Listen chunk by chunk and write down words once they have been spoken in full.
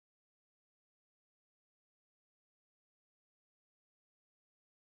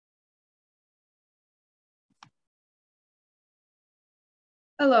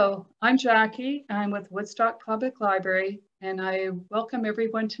Hello, I'm Jackie. I'm with Woodstock Public Library, and I welcome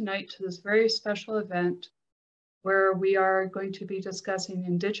everyone tonight to this very special event where we are going to be discussing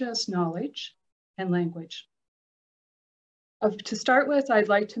Indigenous knowledge and language. To start with, I'd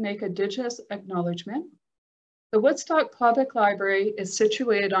like to make Indigenous acknowledgement. The Woodstock Public Library is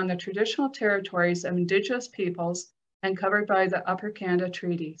situated on the traditional territories of Indigenous peoples and covered by the Upper Canada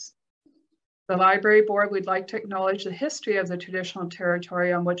Treaties. The Library Board would like to acknowledge the history of the traditional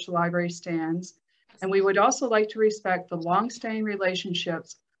territory on which the library stands, and we would also like to respect the long-standing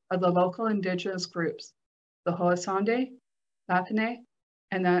relationships of the local Indigenous groups, the Wolastoqey, Papineau,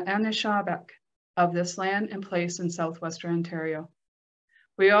 and the Anishinaabe of this land and place in southwestern Ontario.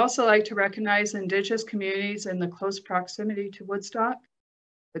 We also like to recognize Indigenous communities in the close proximity to Woodstock,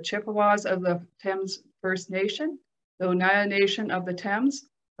 the Chippewas of the Thames First Nation, the Oneida Nation of the Thames,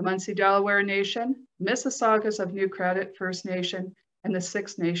 the Munsee Delaware Nation, Mississaugas of New Credit First Nation, and the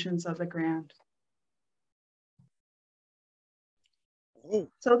Six Nations of the Grand.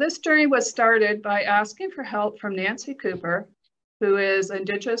 So this journey was started by asking for help from Nancy Cooper, who is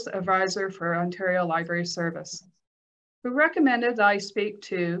Indigenous Advisor for Ontario Library Service, who recommended that I speak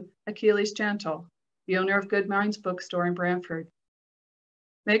to Achilles Gentle, the owner of Good Minds Bookstore in Brantford.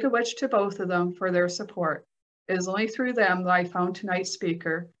 Make a wish to both of them for their support. It is only through them that I found tonight's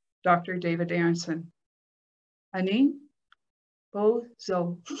speaker, Dr. David Aronson. Anin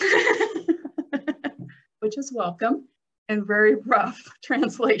Bozo, which is welcome and very rough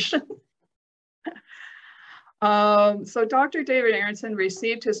translation. So Dr. David Aronson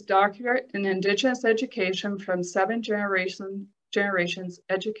received his doctorate in Indigenous education from Seven Generations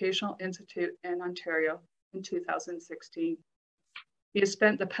Educational Institute in Ontario in 2016. He has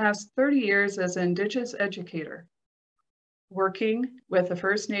spent the past 30 years as an Indigenous educator, working with the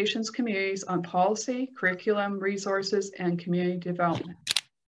First Nations communities on policy, curriculum, resources, and community development.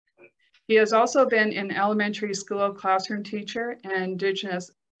 He has also been an elementary school classroom teacher and Indigenous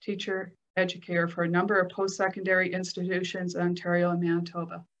teacher educator for a number of post-secondary institutions in Ontario and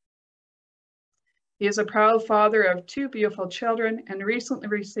Manitoba. He is a proud father of two beautiful children and recently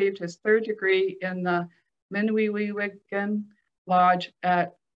received his third degree in the mywpl.ca Lodge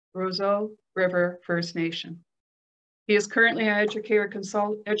at Roseau River First Nation. He is currently an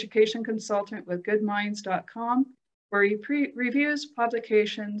education consultant with goodminds.com, where he reviews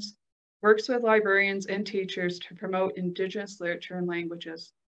publications, works with librarians and teachers to promote Indigenous literature and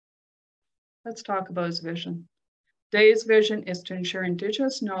languages. Let's talk about his vision. Today's vision is to ensure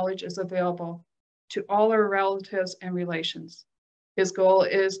Indigenous knowledge is available to all our relatives and relations. His goal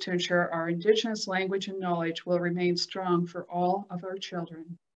is to ensure our Indigenous language and knowledge will remain strong for all of our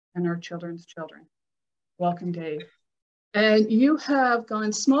children and our children's children. Welcome, Dave. And you have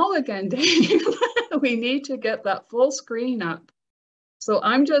gone small again, Dave. We need to get that full screen up. So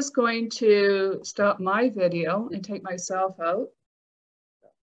I'm just going to stop my video and take myself out.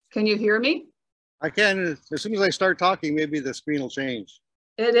 Can you hear me? I can. As soon as I start talking, maybe the screen will change.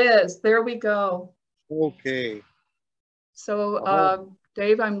 It is. There we go. Okay. So,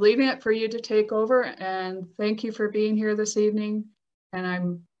 Dave, I'm leaving it for you to take over, and thank you for being here this evening.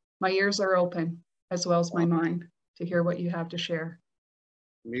 And my ears are open, as well as my mind, to hear what you have to share.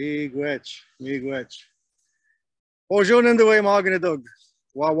 Miigwech. Ojo nanduwe maganadug.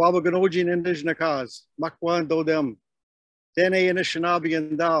 Wawabaganojin Indigenous cause. Makwan dodem. Dene Anishinaabe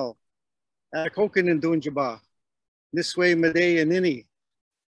and Dal. Akokin and Dunjaba. Niswe Mede and Nini.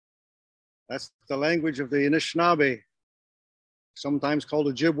 That's the language of the Anishinaabe. Sometimes called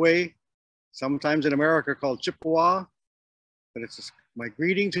Ojibwe, sometimes in America called Chippewa, but it's my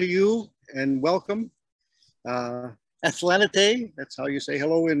greeting to you and welcome. Athlanite, that's how you say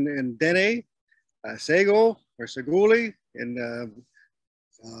hello in Dene, Sego or Seguli, in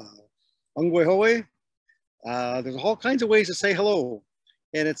Ungwehoe. There's all kinds of ways to say hello.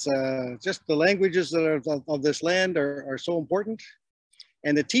 And it's just the languages that are of this land are so important.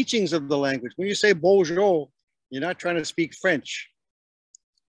 And the teachings of the language. When you say bonjour, you're not trying to speak French.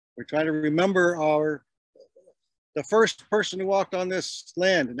 We're trying to remember the first person who walked on this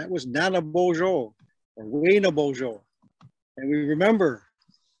land, and that was Nana Bojo or Wayna Bojo. And we remember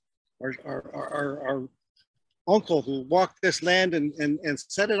our uncle who walked this land and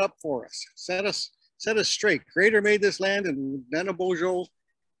set it up for us, set us straight. Creator made this land, and Nana Bojo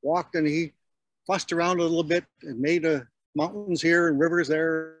walked and he fussed around a little bit and made mountains here and rivers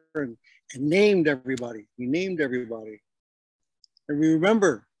there and named everybody. He named everybody. And we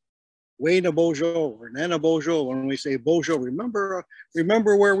remember Wayna Bojo or Nana Bojo. When we say Bojo, remember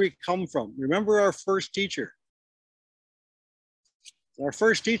where we come from. Remember our first teacher. Our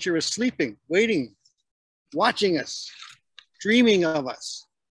first teacher is sleeping, waiting, watching us, dreaming of us.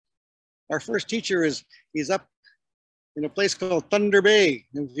 Our first teacher he's up in a place called Thunder Bay.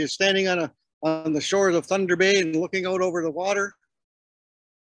 And if you're standing on the shores of Thunder Bay and looking out over the water,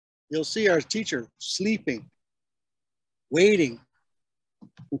 you'll see our teacher sleeping, waiting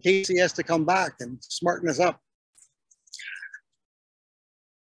in case he has to come back and smarten us up.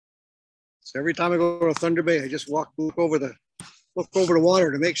 So every time I go to Thunder Bay, I just look over the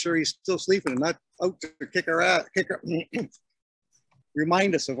water to make sure he's still sleeping and not out to kick our ass,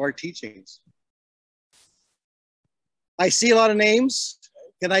 remind us of our teachings. I see a lot of names.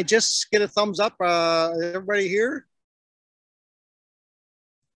 Can I just get a thumbs up? Everybody here?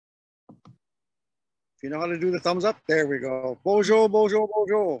 If you know how to do the thumbs up, there we go. Bonjour, bonjour,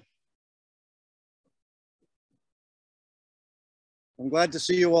 bonjour. I'm glad to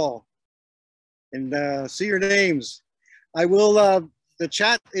see you all and see your names. I will, the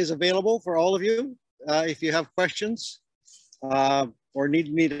chat is available for all of you. If you have questions or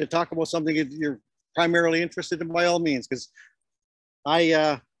need me to talk about something you're primarily interested in, by all means, because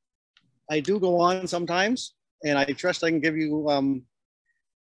I do go on sometimes, and I trust I can give you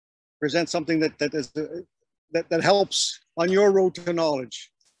present something that helps on your road to knowledge.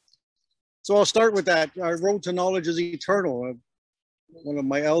 So I'll start with that. Our road to knowledge is eternal. One of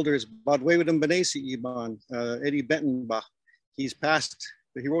my elders, Badwewidim Benesi Iban, Eddie Bentonbach, he's passed.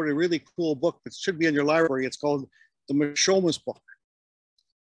 He wrote a really cool book that should be in your library. It's called the Mishoma's Book.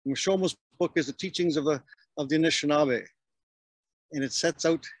 The Mishoma's Book is the teachings of the Anishinaabe, and it sets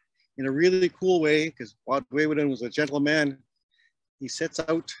out in a really cool way, because Badwewidim was a gentleman. He sets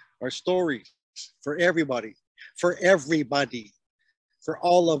out our stories for everybody, for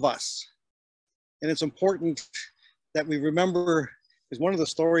all of us. And it's important that we remember, because one of the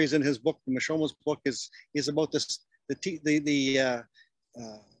stories in his book, the Mishoma's Book, is about the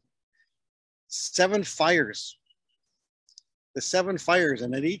 7 fires. The 7 fires,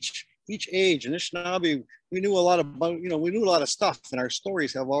 and at each age, in Anishinaabe, we knew a lot about, we knew a lot of stuff, and our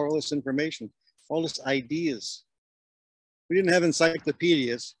stories have all this information, all this ideas. We didn't have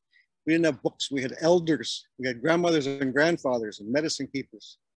encyclopedias. We didn't have books. We had elders. We had grandmothers and grandfathers and medicine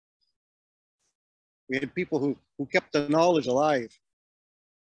keepers. We had people who kept the knowledge alive.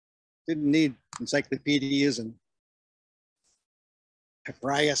 Didn't need encyclopedias and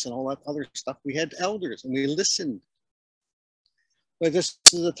papyrus and all that other stuff. We had elders and we listened. But this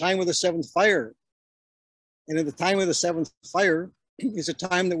is the time of the 7th fire. And at the time of the 7th fire is a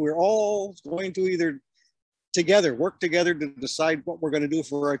time that we're all going to either work together to decide what we're going to do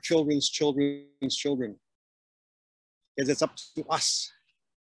for our children's children's children. Because it's up to us.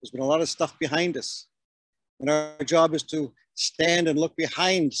 There's been a lot of stuff behind us. And our job is to stand and look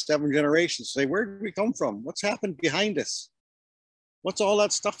behind 7 generations, say, where did we come from? What's happened behind us? What's all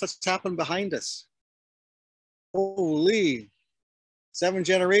that stuff that's happened behind us? Holy, 7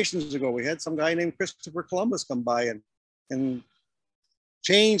 generations ago, we had some guy named Christopher Columbus come by and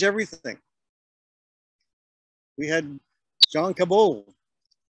change everything. We had John Cabot.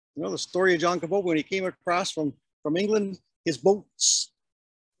 You know the story of John Cabot, when he came across from England, his boats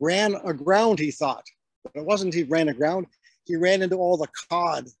ran aground, he thought. But it wasn't he ran aground, he ran into all the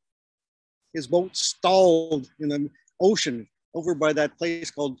cod. His boat stalled in the ocean over by that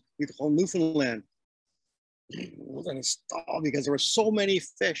place called Newfoundland. And it stalled because there were so many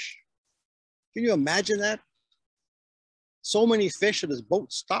fish. Can you imagine that? So many fish and his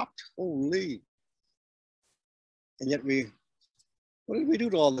boat stopped. Holy. And yet what did we do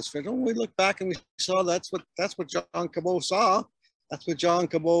to all this fish? When we look back and we saw that's what John Cabot saw. That's what John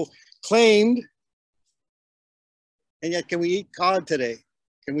Cabot claimed. And yet, can we eat cod today?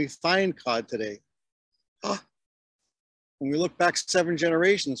 Can we find cod today? When we look back 7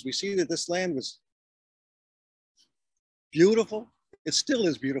 generations, we see that this land was beautiful. It still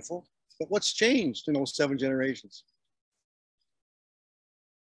is beautiful. But what's changed in those 7 generations?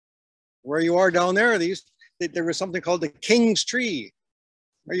 Where you are down there, there was something called the King's Tree.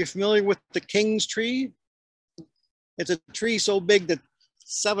 Are you familiar with the King's Tree? It's a tree so big that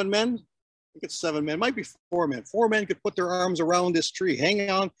 7 men, I think it's 7 men, it might be 4 men. 4 men could put their arms around this tree, hang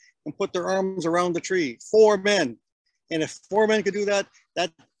on and put their arms around the tree. 4 men. And if 4 men could do that,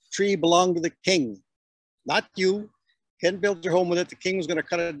 that tree belonged to the king, not you. Hadn't built their home with it. The king was going to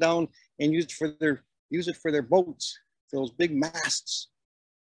cut it down and use it for their boats, for those big masts.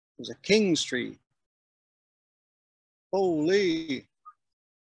 It was a King's Tree. Holy.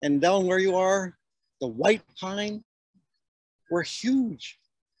 And down where you are, the white pine were huge.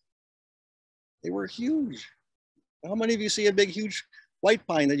 They were huge. How many of you see a big, huge white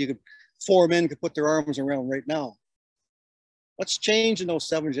pine that 4 men could put their arms around right now? What's changed in those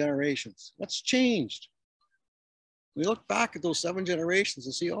 7 generations? What's changed? We look back at those 7 generations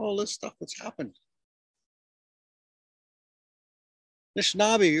and see all this stuff that's happened.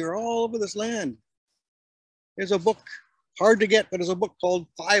 Anishinaabe, you're all over this land. There's a book, hard to get, but there's a book called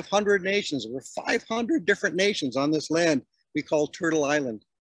 500 Nations. There were 500 different nations on this land we call Turtle Island.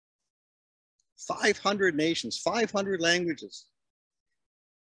 500 nations, 500 languages.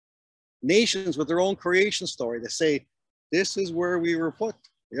 Nations with their own creation story. They say, this is where we were put.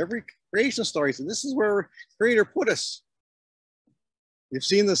 Every creation story says, this is where Creator put us. You've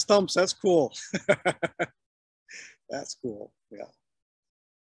seen the stumps, that's cool. That's cool, yeah.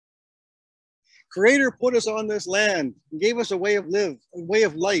 Creator put us on this land and gave us a way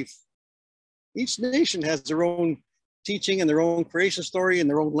of life. Each nation has their own teaching and their own creation story and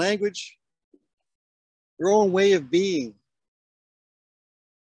their own language, their own way of being.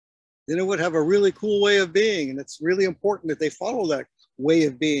 Then it would have a really cool way of being, and it's really important that they follow that way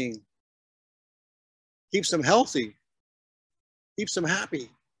of being. Keeps them healthy, keeps them happy.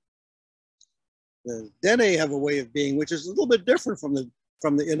 The Dene have a way of being, which is a little bit different from the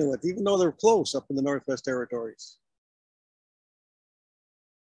Inuit, even though they're close up in the Northwest Territories.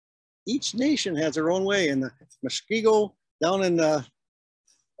 Each nation has their own way, and the Muskego down in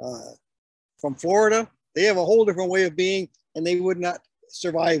from Florida, they have a whole different way of being, and they would not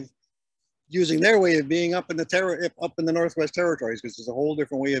survive using their way of being up in the Northwest Territories, because there's a whole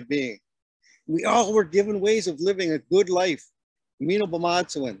different way of being. We all were given ways of living a good life. Mino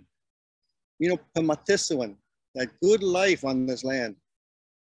Bamatsuan, Mino Pamatisuan, that good life on this land.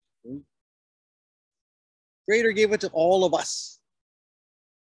 Creator gave it to all of us.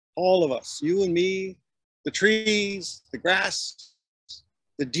 All of us, you and me, the trees, the grass,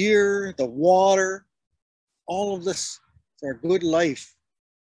 the deer, the water, all of this is our good life.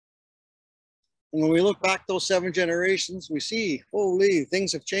 And when we look back those 7 generations, we see, holy,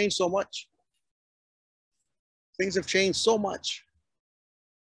 things have changed so much. Things have changed so much.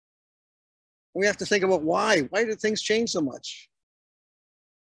 And we have to think about why. Why did things change so much?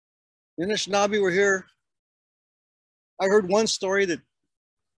 The Anishinaabe were here. I heard one story that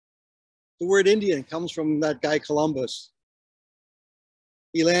the word Indian comes from that guy Columbus.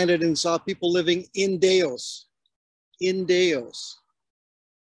 He landed and saw people living in Deos, in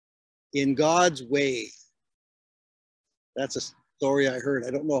God's way. That's a story I heard.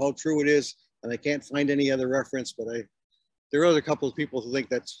 I don't know how true it is, and I can't find any other reference, but there are other couple of people who think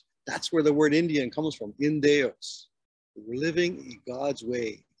that's where the word Indian comes from, in Deos. We're living in God's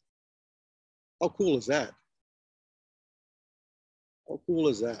way. How cool is that? How cool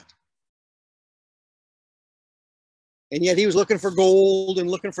is that? And yet he was looking for gold and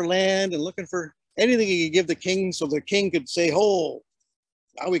looking for land and looking for anything he could give the king so the king could say, oh,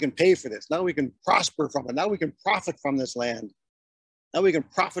 now we can pay for this. Now we can prosper from it. Now we can profit from this land. Now we can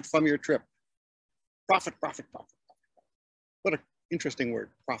profit from your trip. Profit, profit, profit. What an interesting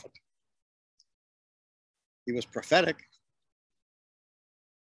word, profit. He was prophetic.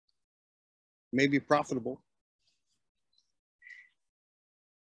 Maybe profitable.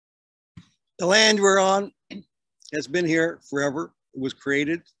 The land we're on has been here forever. It was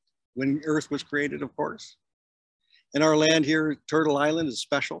created when Earth was created, of course. And our land here, Turtle Island, is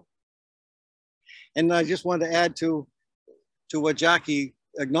special. And I just wanted to add to what Jackie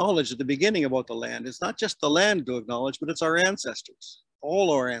acknowledged at the beginning about the land. It's not just the land to acknowledge, but it's our ancestors,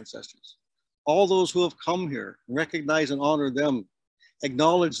 all our ancestors. All those who have come here, recognize and honor them,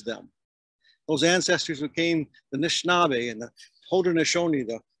 acknowledge them. Those ancestors who came, the Anishinaabe and the Haudenosaunee,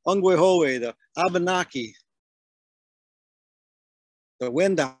 the Ungwehoe, the Abenaki, the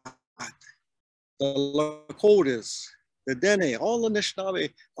Wendat, the Lakotas, the Dene, all the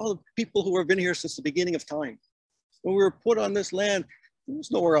Anishinaabe, all the people who have been here since the beginning of time. When we were put on this land, there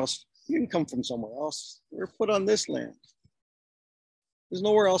was nowhere else. We didn't come from somewhere else. We were put on this land. There's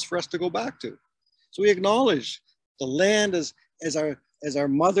nowhere else for us to go back to. So we acknowledge the land as our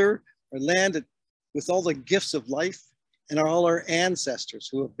mother, our land with all the gifts of life, and all our ancestors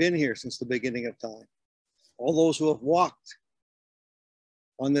who have been here since the beginning of time. All those who have walked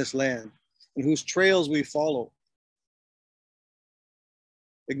on this land and whose trails we follow.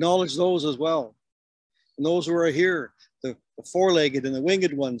 Acknowledge those as well. And those who are here, the four-legged and the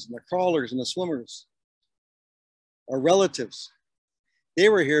winged ones and the crawlers and the swimmers, our relatives. They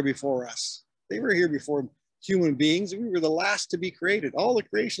were here before us. They were here before human beings. We were the last to be created. All the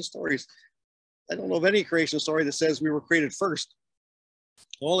creation stories, I don't know of any creation story that says we were created first.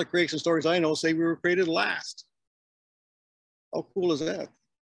 All the creation stories I know say we were created last. How cool is that?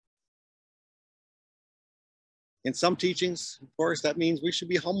 In some teachings, of course, that means we should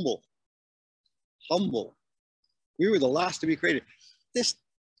be humble. Humble. We were the last to be created. This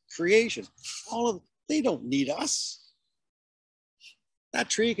creation, they don't need us. That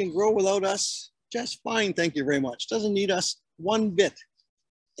tree can grow without us just fine, thank you very much. Doesn't need us one bit.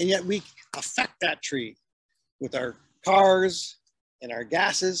 And yet we affect that tree with our cars and our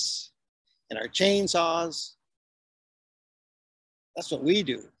gases and our chainsaws. That's what we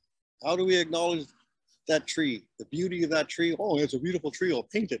do. How do we acknowledge that tree, the beauty of that tree? Oh, it's a beautiful tree. I'll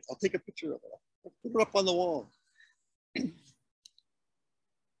paint it. I'll take a picture of it. I'll put it up on the wall. Do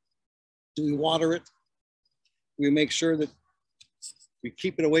we water it? We make sure that we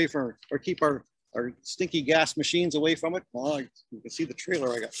keep it away from, or keep our stinky gas machines away from it. Well, you can see the trailer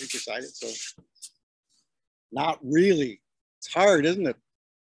I got right beside it. So not really. It's hard, isn't it?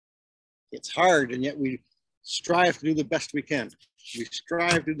 It's hard, and yet we strive to do the best we can. We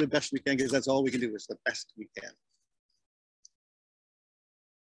strive to do the best we can because that's all we can do is the best we can.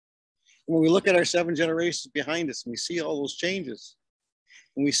 And when we look at our 7 generations behind us and we see all those changes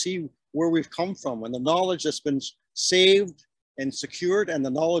and we see where we've come from and the knowledge that's been saved and secured and the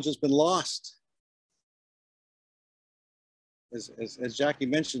knowledge that's been lost. As Jackie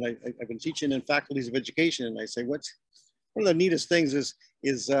mentioned, I've been teaching in faculties of education, and I say, one of the neatest things is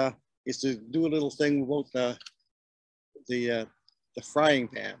to do a little thing about the frying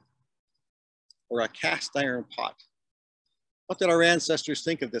pan or a cast iron pot. What did our ancestors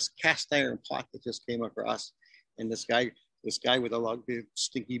think of this cast iron pot that just came across? And this guy with a long, big,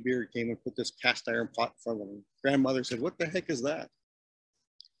 stinky beard came and put this cast iron pot in front of him. Grandmother said, "What the heck is that?"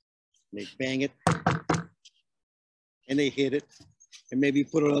 And they bang it, and they hit it, and maybe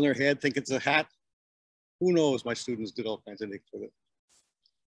put it on their head, think it's a hat. Who knows? My students did all kinds of things with it.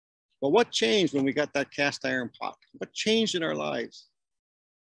 But what changed when we got that cast iron pot? What changed in our lives?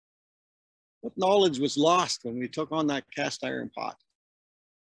 What knowledge was lost when we took on that cast iron pot?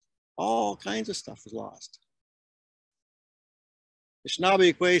 All kinds of stuff was lost. The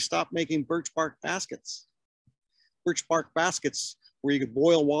Anishinaabe stopped making birch bark baskets. Birch bark baskets where you could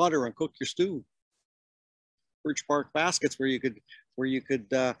boil water and cook your stew. Birch bark baskets where you could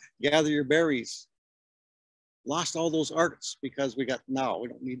gather your berries. Lost all those arts because we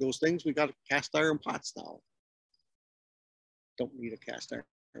don't need those things. We got cast iron pots now. Don't need a cast iron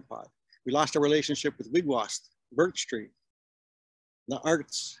pot. We lost our relationship with wigwam, birch tree, the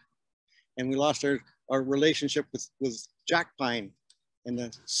arts, and we lost our relationship with jack pine and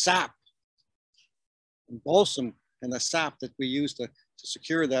the sap and balsam and the sap that we use to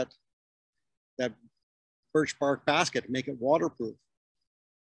secure that birch bark basket, make it waterproof.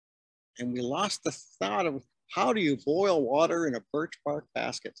 And we lost the thought of how do you boil water in a birch bark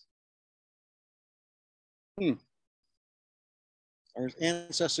basket? Our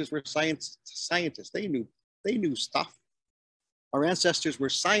ancestors were scientists. They knew stuff. Our ancestors were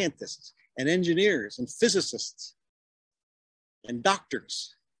scientists and engineers and physicists and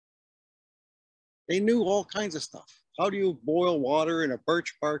doctors. They knew all kinds of stuff. How do you boil water in a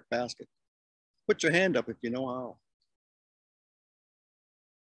birch bark basket? Put your hand up if you know how.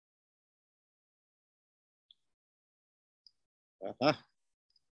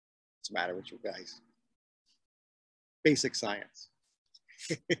 What's the matter with you guys? Basic science.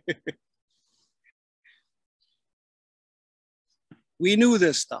 We knew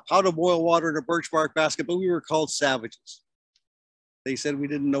this stuff, how to boil water in a birch bark basket, but we were called savages. They said we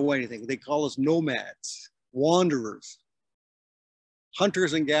didn't know anything. They call us nomads, wanderers,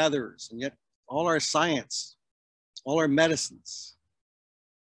 hunters and gatherers. And yet all our science, all our medicines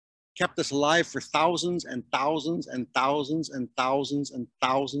kept us alive for thousands and thousands and thousands and thousands and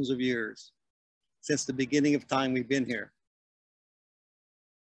thousands of years. Since the beginning of time we've been here.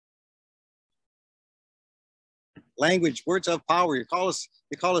 Language, words have power. You call us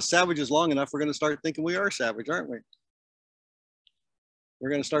savages long enough, we're going to start thinking we are savage, aren't we? We're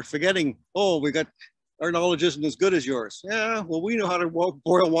going to start forgetting, oh, our knowledge isn't as good as yours. Yeah, well, we know how to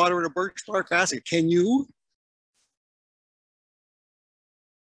boil water in a birch bark basket. Can you?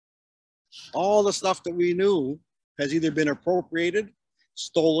 All the stuff that we knew has either been appropriated,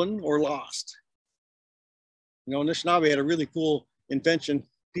 stolen, or lost. You know, Anishinaabe had a really cool invention,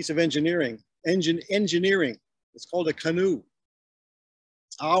 piece of engineering. It's called a canoe.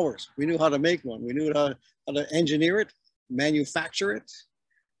 It's ours. We knew how to make one. We knew how to engineer it, manufacture it,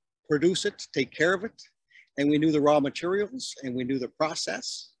 produce it, take care of it. And we knew the raw materials and we knew the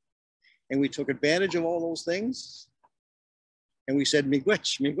process. And we took advantage of all those things. And we said,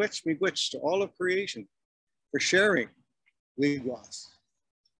 miigwech, miigwech, miigwech to all of creation for sharing wigwas,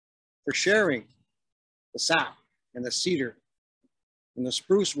 for sharing the sap and the cedar and the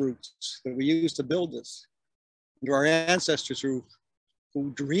spruce roots that we used to build this. And to our ancestors who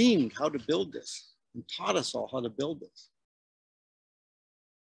dreamed how to build this and taught us all how to build this.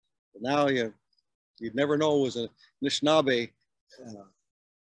 But now you'd never know it was a Anishinaabe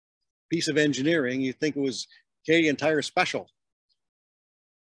piece of engineering, you think it was Canadian Tire Special.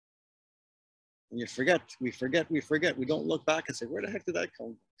 And you forget, we forget. We don't look back and say, where the heck did that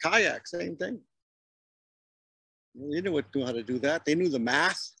come from? Kayak, same thing. They knew how to do that. They knew the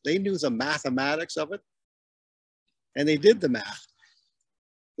math. They knew the mathematics of it. And they did the math.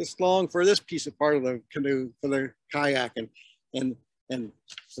 This long for this piece of part of the canoe, for the kayak, and the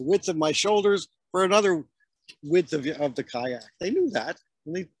width of my shoulders for another width of the kayak. They knew that,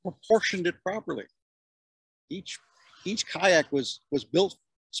 and they proportioned it properly. Each kayak was built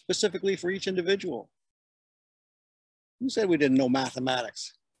specifically for each individual. Who said we didn't know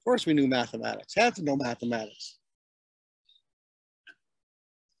mathematics? Of course we knew mathematics, had to know mathematics.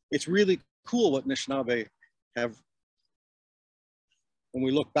 It's really cool what Anishinaabe have, when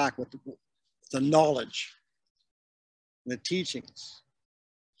we look back with the knowledge and the teachings.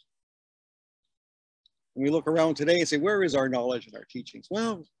 And we look around today and say, where is our knowledge and our teachings?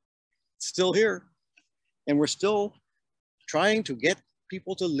 Well, it's still here. And we're still trying to get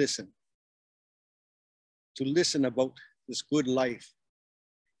people to listen about this good life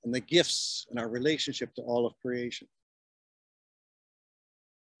and the gifts and our relationship to all of creation.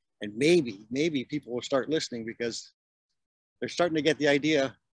 And maybe people will start listening because they're starting to get the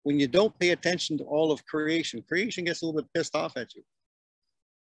idea, when you don't pay attention to all of creation, creation gets a little bit pissed off at you.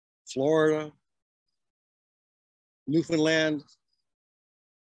 Florida, Newfoundland,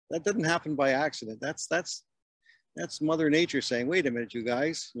 that didn't happen by accident. That's Mother Nature saying, wait a minute, you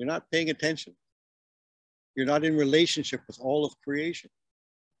guys, you're not paying attention. You're not in relationship with all of creation.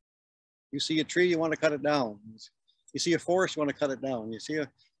 You see a tree, you want to cut it down. You see a forest, you want to cut it down. You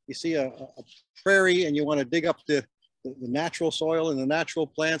see a prairie and you want to dig up the natural soil and the natural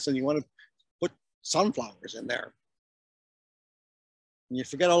plants and you want to put sunflowers in there. And you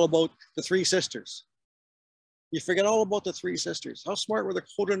forget all about the three sisters. You forget all about the three sisters. How smart were the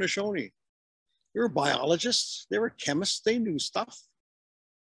Haudenosaunee? They were biologists, they were chemists, they knew stuff.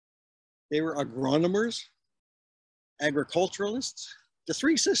 They were agronomers, agriculturalists, the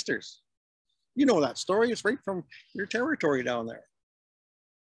three sisters. You know that story, it's right from your territory down there.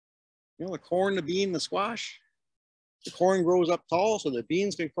 You know, the corn, the bean, the squash. The corn grows up tall so the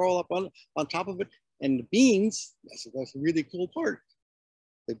beans can crawl up on top of it. And the beans, that's a really cool part.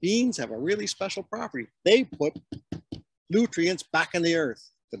 The beans have a really special property. They put nutrients back in the earth.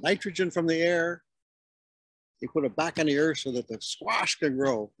 The nitrogen from the air, they put it back in the earth so that the squash can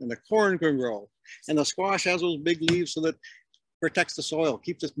grow and the corn can grow. And the squash has those big leaves so that it protects the soil,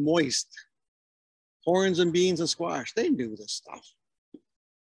 keeps it moist. Corns and beans and squash, they knew this stuff.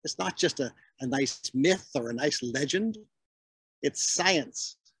 It's not just a nice myth or a nice legend. It's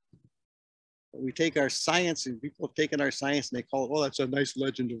science. But we take our science, and people have taken our science and they call it, oh, that's a nice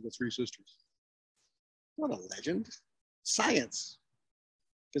legend of the three sisters. Not a legend, science.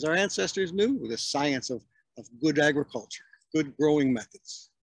 Because our ancestors knew the science of good agriculture, good growing methods,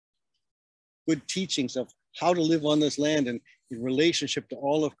 good teachings of how to live on this land and in relationship to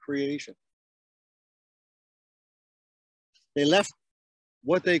all of creation. They left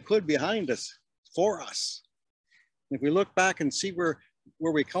what they could behind us for us. If we look back and see where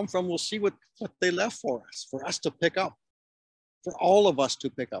we come from, we'll see what they left for us to pick up, for all of us to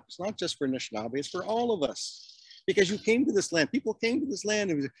pick up. It's not just for Anishinaabe, it's for all of us. Because you came to this land, people came to this land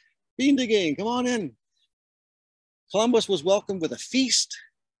and being again, come on in. Columbus was welcomed with a feast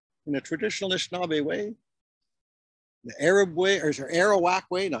in a traditional Anishinaabe way, the Arab way, or Arawak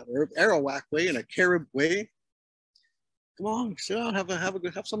way, not Arab, Arawak way, and a Carib way. Come on, sit down,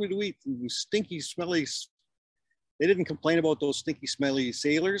 have something to eat. Stinky, smelly. They didn't complain about those stinky, smelly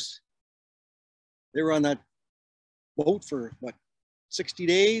sailors. They were on that boat for what, 60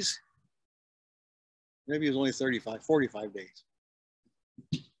 days? Maybe it was only 45 days.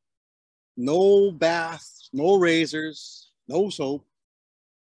 No baths, no razors, no soap.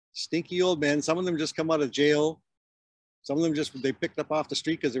 Stinky old men. Some of them just come out of jail. Some of them they picked up off the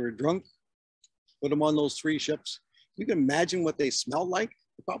street because they were drunk. Put them on those 3 ships. You can imagine what they smelled like.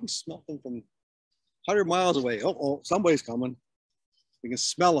 They probably smelled them from 100 miles away. Oh, somebody's coming. You can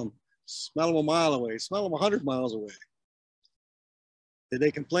smell them. Smell them a mile away. Smell them 100 miles away. Did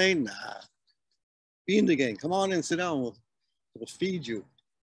they complain? Nah. Being again. Come on in, sit down. We'll feed you.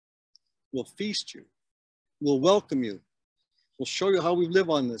 We'll feast you. We'll welcome you. We'll show you how we live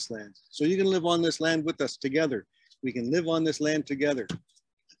on this land. So you can live on this land with us together. We can live on this land together.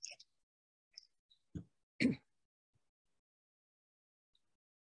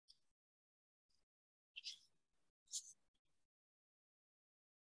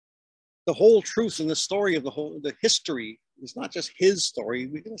 The whole truth and the story of the history is not just his story.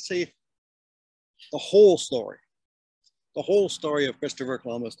 We're going to say the whole story. The whole story of Christopher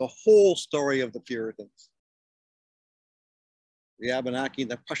Columbus, the whole story of the Puritans. The Abenaki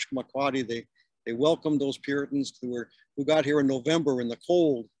and the Passamaquoddy, they welcomed those Puritans who got here in November in the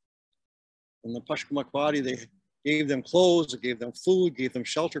cold. And the Passamaquoddy, they gave them clothes, they gave them food, gave them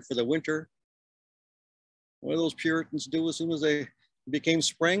shelter for the winter. What did those Puritans do as soon as they became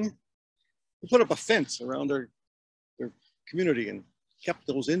spring? They put up a fence around their community and kept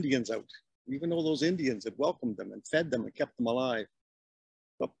those Indians out. Even though those Indians had welcomed them and fed them and kept them alive.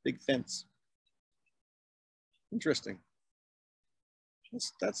 A big fence. Interesting.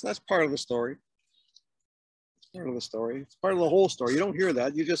 That's part of the story. It's part of the story. It's part of the whole story. You don't hear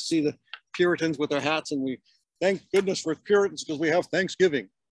that. You just see the Puritans with their hats, and we thank goodness for Puritans because we have Thanksgiving.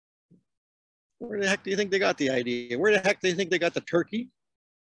 Where the heck do you think they got the idea? Where the heck do you think they got the turkey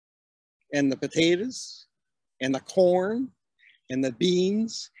and the potatoes and the corn and the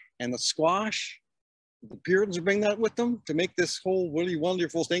beans and the squash? The Puritans bring that with them to make this whole really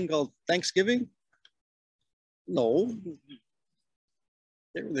wonderful thing called Thanksgiving? No,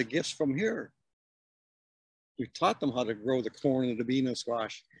 they were the gifts from here. We taught them how to grow the corn and the bean and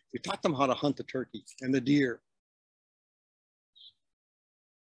squash. We taught them how to hunt the turkey and the deer.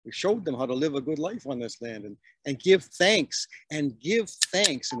 We showed them how to live a good life on this land and give thanks in the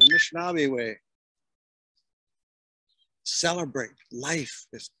Anishinaabe way. Celebrate life,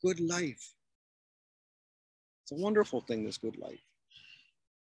 this good life. It's a wonderful thing, this good life.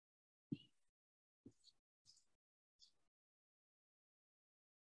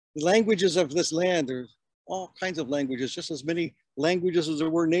 The languages of this land, there's all kinds of languages, just as many languages as there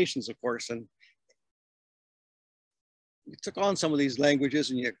were nations, of course. And you took on some of these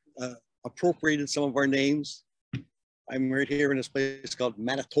languages and you appropriated some of our names. I'm right here in this place called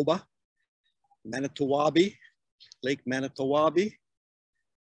Manitoba, Manitowabi, Lake Manitowabi.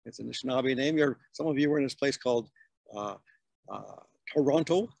 It's an Anishinaabe name. Some of you were in this place called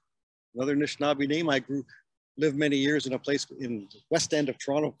Toronto, another Anishinaabe name. I lived many years in a place in the west end of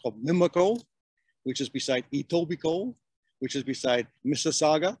Toronto called Mimico, which is beside Etobicoke, which is beside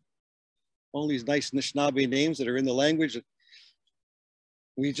Mississauga. All these nice Anishinaabe names that are in the language.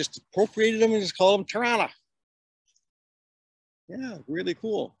 We just appropriated them and just call them Tarana. Yeah, really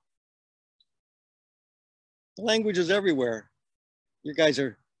cool. The language is everywhere. You guys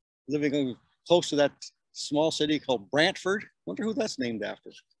are living close to that small city called Brantford. Wonder who that's named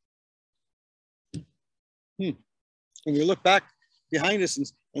after. When we look back behind us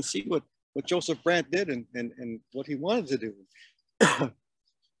and see what Joseph Brant did and what he wanted to do.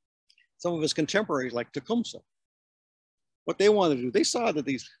 Some of his contemporaries like Tecumseh, what they wanted to do. They saw that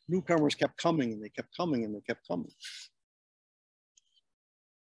these newcomers kept coming and they kept coming and they kept coming.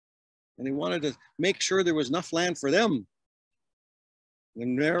 And they wanted to make sure there was enough land for them. The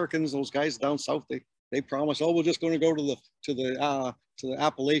Americans, those guys down south, they promised, oh, we're just going to go to the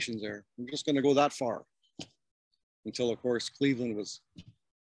Appalachians there. We're just going to go that far. Until, of course, Cleveland was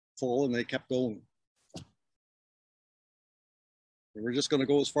full and they kept going. They were just going to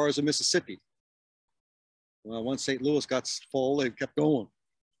go as far as the Mississippi. Well, once St. Louis got full, they kept going.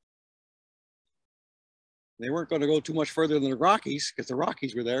 They weren't going to go too much further than the Rockies because the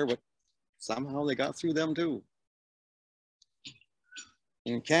Rockies were there, but somehow they got through them too.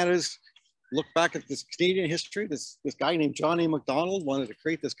 And Canada's, look back at this Canadian history, this guy named John A. Macdonald wanted to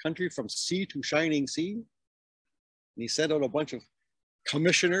create this country from sea to shining sea. And he sent out a bunch of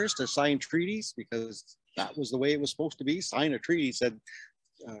commissioners to sign treaties because that was the way it was supposed to be. Sign a treaty, said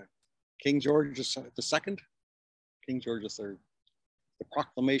King George II, King George III, the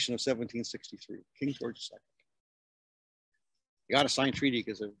proclamation of 1763, King George II. You got to sign treaty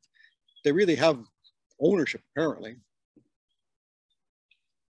because they really have ownership, apparently.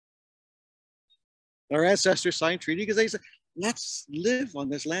 Our ancestors signed treaty because they said, let's live on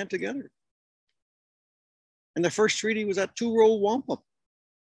this land together. And the first treaty was at 2 Row Wampum.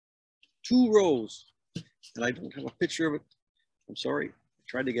 2 rows. And I don't have a picture of it. I'm sorry. I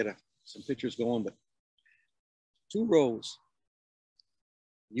tried to get some pictures going, but 2 rows.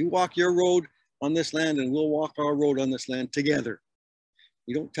 You walk your road on this land and we'll walk our road on this land together.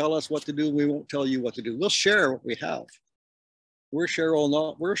 You don't tell us what to do. We won't tell you what to do. We'll share what we have. We will share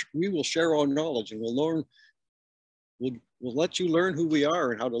our knowledge and we'll learn. We'll let you learn who we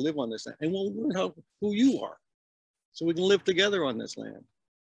are and how to live on this land. And we'll learn who you are so we can live together on this land.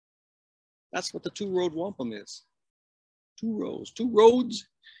 That's what the 2 road wampum is. 2 rows, 2 roads,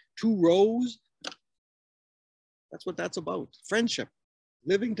 2 rows. That's what that's about. Friendship,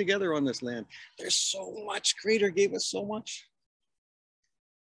 living together on this land. There's so much. Creator gave us so much.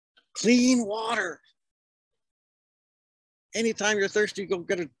 Clean water. Anytime you're thirsty, go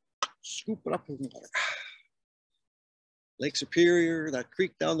get a scoop it up with water. Lake Superior, that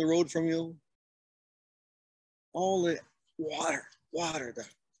creek down the road from you. All the water, the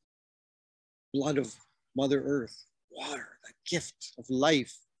blood of Mother Earth, water, the gift of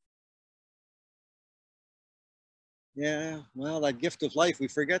life. Yeah, well, that gift of life, we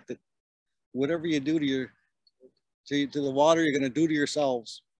forget that whatever you do to the water, you're going to do to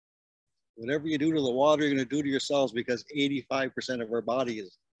yourselves. Whatever you do to the water, you're going to do to yourselves, because 85% of our body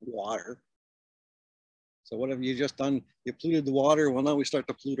is water. So what have you just done? You polluted the water. Well, now we start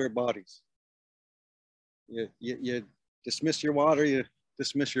to pollute our bodies. You dismiss your water, you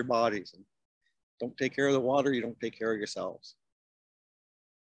dismiss your bodies. And don't take care of the water, you don't take care of yourselves.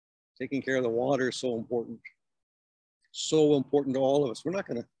 Taking care of the water is so important. So important to all of us. We're not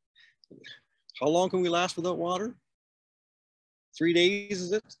going to, how long can we last without water? 3 days,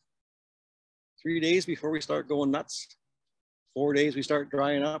 is it? 3 days before we start going nuts. 4 days we start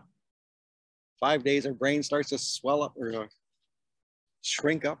drying up. 5 days our brain starts to swell up or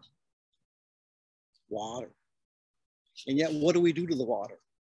shrink up. Water. And yet, what do we do to the water?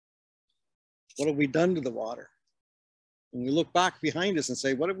 What have we done to the water? And we look back behind us and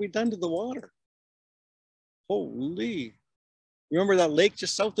say, what have we done to the water? Holy. Remember that lake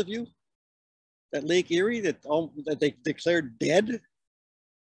just south of you? That Lake Erie that they declared dead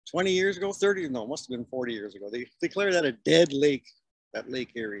 20 years ago, 30, no, must have been 40 years ago. They declared that a dead lake, that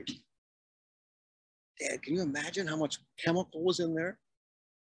Lake Erie. Dead. Can you imagine how much chemical was in there?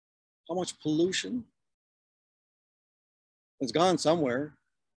 How much pollution? It's gone somewhere.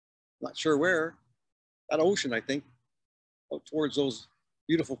 Not sure where. That ocean, I think, out towards those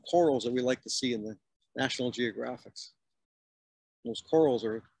beautiful corals that we like to see in the National Geographics. Those corals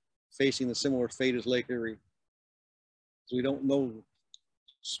are facing the similar fate as Lake Erie. So we don't know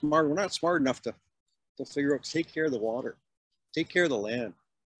we're not smart enough to figure out, take care of the water, take care of the land.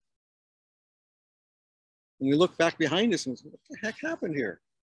 And we look back behind us and say, what the heck happened here?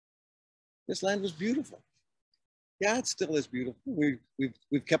 This land was beautiful. Yeah, it still is beautiful.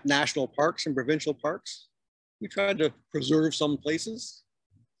 We've kept national parks and provincial parks. We tried to preserve some places.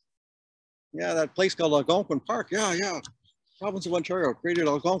 Yeah, that place called Algonquin Park. Yeah. Province of Ontario created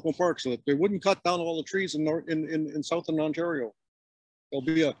Algonquin Park so that they wouldn't cut down all the trees in southern Ontario. There'll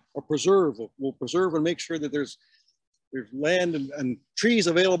be a preserve. We'll preserve and make sure that there's land and trees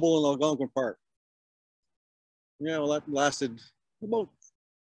available in Algonquin Park. Yeah, well, that lasted about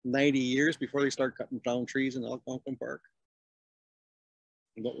 90 years before they started cutting down trees in Algonquin Park.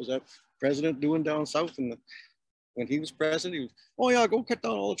 And what was that president doing down south? When he was president, he was, oh yeah, go cut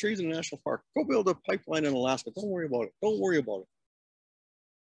down all the trees in the national park. Go build a pipeline in Alaska. Don't worry about it. Don't worry about it.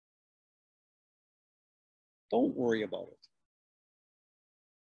 Don't worry about it.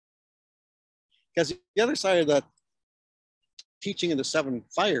 Because the other side of that teaching of the 7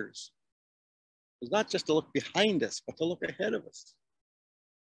 fires is not just to look behind us, but to look ahead of us.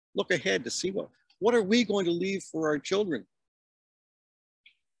 Look ahead to see what are we going to leave for our children?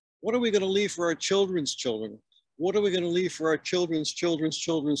 What are we going to leave for our children's children? What are we going to leave for our children's children's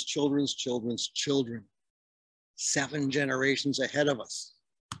children's children's children's children? 7 generations ahead of us.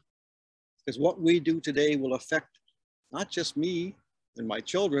 Because what we do today will affect not just me and my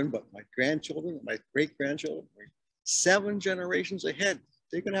children, but my grandchildren, my great-grandchildren, 7 generations ahead.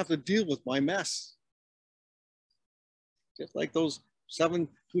 They're going to have to deal with my mess. Just like those 7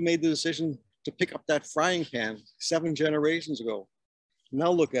 who made the decision to pick up that frying pan 7 generations ago. Now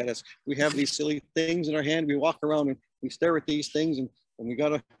look at us. We have these silly things in our hand. We walk around and we stare at these things and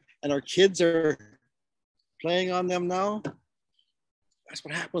our kids are playing on them now. That's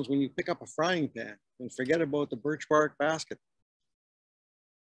what happens when you pick up a frying pan and forget about the birch bark basket.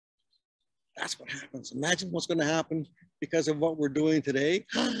 That's what happens. Imagine what's going to happen because of what we're doing today.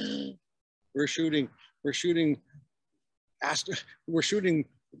 We're shooting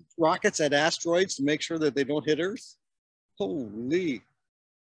rockets at asteroids to make sure that they don't hit Earth. Holy.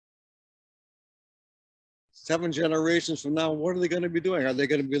 7 generations from now, what are they going to be doing? Are they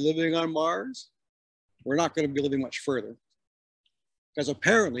going to be living on Mars? We're not going to be living much further. Because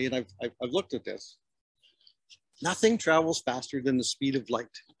apparently, and I've looked at this, nothing travels faster than the speed of light.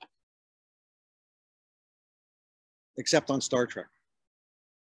 Except on Star Trek.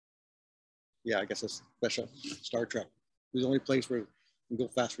 Yeah, I guess it's special. Star Trek. It's the only place where you can go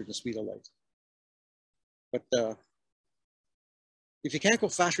faster than the speed of light. But if you can't go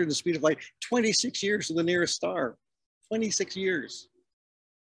faster than the speed of light, 26 years to the nearest star. 26 years.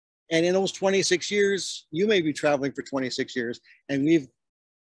 And in those 26 years, you may be traveling for 26 years, and we've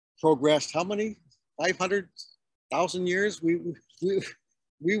progressed how many? 500,000 years? We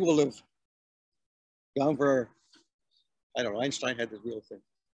will have gone for, I don't know, Einstein had this real thing,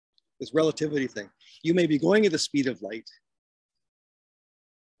 this relativity thing. You may be going at the speed of light,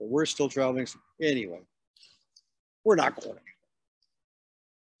 but we're still traveling. Anyway, we're not going anywhere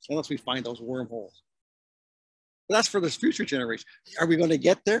unless we find those wormholes. But that's for this future generation. Are we going to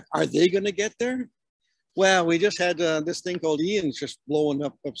get there? Are they going to get there? Well, we just had this thing called Ian just blowing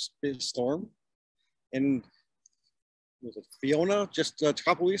up a storm. And was it Fiona just a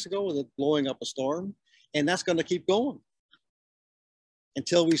couple weeks ago with it blowing up a storm? And that's going to keep going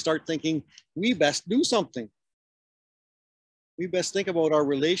until we start thinking we best do something. We best think about our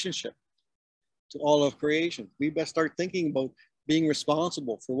relationship to all of creation. We best start thinking about being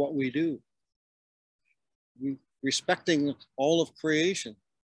responsible for what we do. Respecting all of creation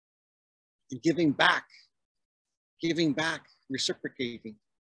and giving back, reciprocating,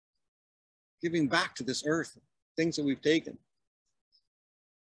 giving back to this earth, things that we've taken.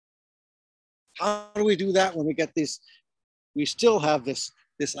 How do we do that when we get this? We still have this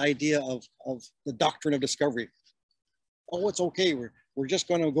idea of the doctrine of discovery. Oh, it's okay. We're just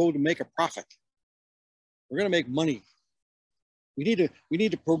going to go to make a profit. We're going to make money. We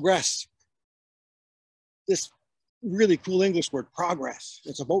need to progress. This really cool English word, progress.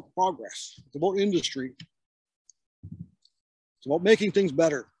 It's about progress. It's about industry. It's about making things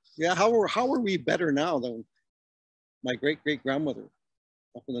better. Yeah, how are we better now than my great-great-grandmother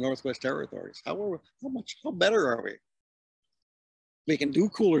up in the Northwest Territories? How better are we? We can do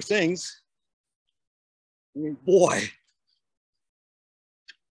cooler things. I mean, boy.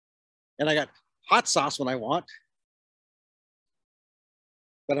 And I got hot sauce when I want.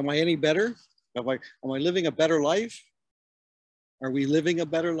 But am I any better? Am I living a better life? Are we living a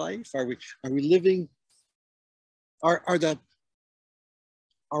better life? Are we living? Are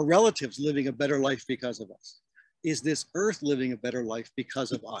our relatives living a better life because of us? Is this earth living a better life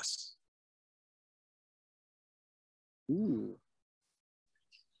because of us? Ooh,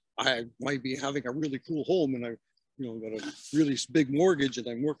 I might be having a really cool home and I, got a really big mortgage and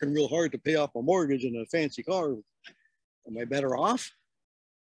I'm working real hard to pay off my mortgage and a fancy car. Am I better off?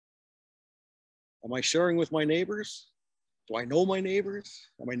 Am I sharing with my neighbors? Do I know my neighbors?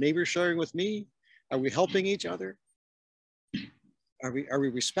 Are my neighbors sharing with me? Are we helping each other? Are we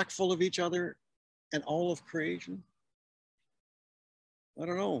respectful of each other and all of creation? I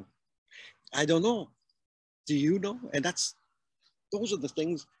don't know. I don't know. Do you know? And those are the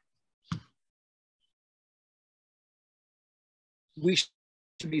things we should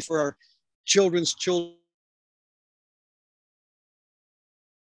be for our children's children.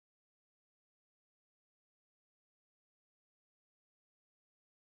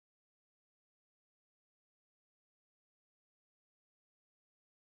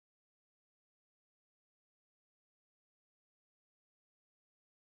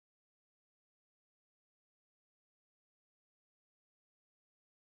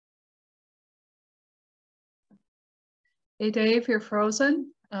 Hey, Dave, you're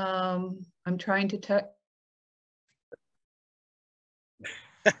frozen. I'm trying to text.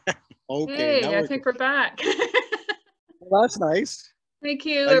 Okay. Hey, I think we're back. Well, that's nice. Thank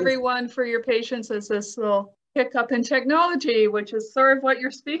you, everyone, for your patience as this little hiccup in technology, which is sort of what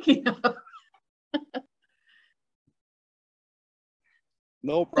you're speaking of.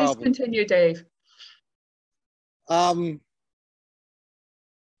 No problem. Please continue, Dave.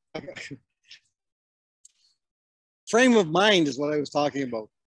 Frame of mind is what I was talking about,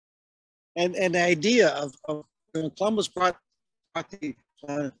 and the idea of Columbus brought the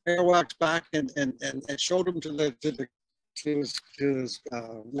Arawaks back and showed them to his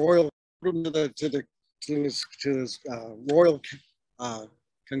royal royal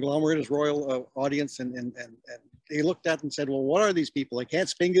conglomerate, his royal audience, and they looked at and said, well, what are these people? They can't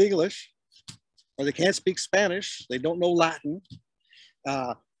speak English, or they can't speak Spanish. They don't know Latin.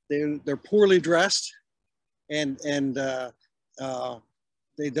 They're poorly dressed. And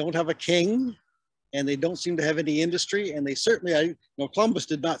they don't have a king, and they don't seem to have any industry, and they certainly, Columbus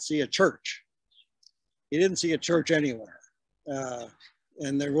did not see a church. He didn't see a church anywhere,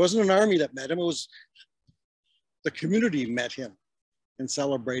 and there wasn't an army that met him. It was the community met him and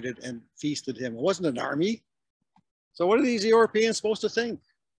celebrated and feasted him. It wasn't an army. So what are these Europeans supposed to think?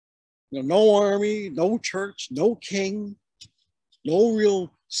 No army, no church, no king, no real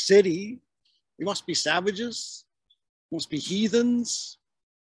city. They must be savages, must be heathens.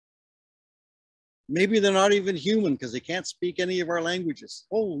 Maybe they're not even human because they can't speak any of our languages.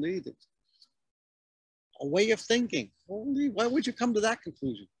 Holy, a way of thinking. Holy, why would you come to that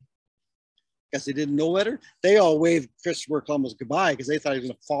conclusion? Because they didn't know better. They all waved Christopher Columbus goodbye because they thought he was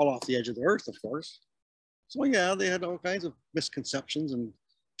going to fall off the edge of the earth, of course. So yeah, they had all kinds of misconceptions and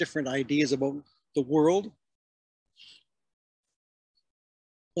different ideas about the world.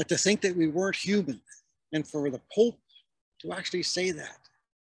 But to think that we weren't human, and for the Pope to actually say that,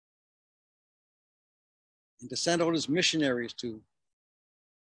 and to send out his missionaries to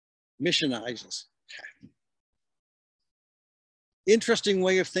missionize us. Interesting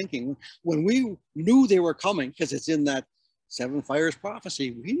way of thinking. When we knew they were coming, because it's in that 7 Fires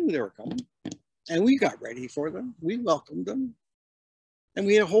prophecy, we knew they were coming, and we got ready for them. We welcomed them, and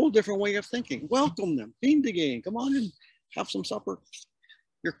we had a whole different way of thinking. Welcome them, Pindigain, come on in, have some supper.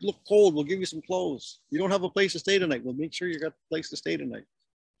 You look cold, we'll give you some clothes. You don't have a place to stay tonight, we'll make sure you got a place to stay tonight.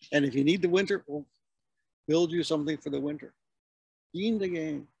 And if you need the winter, we'll build you something for the winter.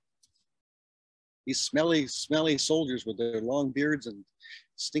 Pindigain. These smelly, smelly soldiers with their long beards and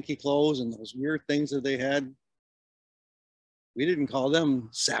stinky clothes and those weird things that they had. We didn't call them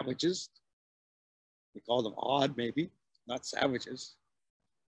savages. We called them odd, maybe, not savages.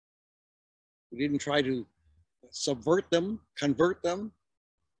 We didn't try to subvert them, convert them.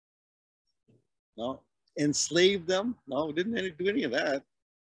 No, enslave them. No, we didn't do any of that.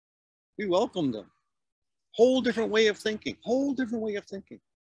 We welcomed them. Whole different way of thinking, whole different way of thinking.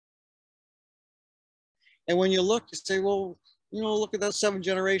 And when you look, you say, well, you know, look at those 7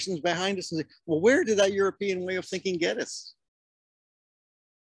 generations behind us and say, well, where did that European way of thinking get us?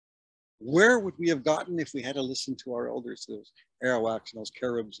 Where would we have gotten if we had to listen to our elders, those Arawaks and those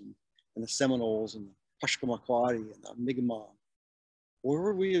Caribs and the Seminoles and the Pashkomaquoddy and the Mi'kmaq? Where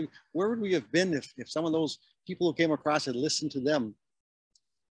would we have been if some of those people who came across had listened to them?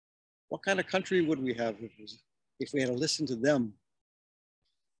 What kind of country would we have if we had to listen to them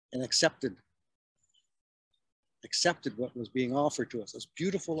and accepted what was being offered to us, this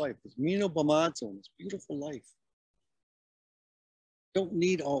beautiful life, this Mino Bamadzo, this beautiful life. Don't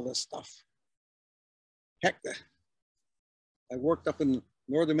need all this stuff. Heck, I worked up in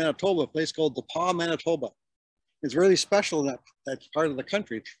northern Manitoba, a place called the Pas, Manitoba. It's really special in that part of the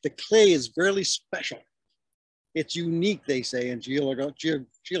country. The clay is very special. It's unique, they say, in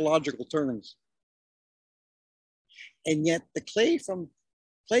geological terms. And yet the clay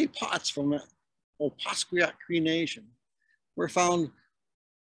pots from Opaskwayak Cree Nation were found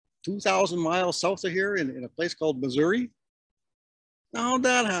 2,000 miles south of here in a place called Missouri. Now, how'd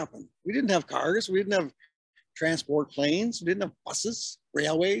that happen? We didn't have cars, we didn't have transport planes, we didn't have buses,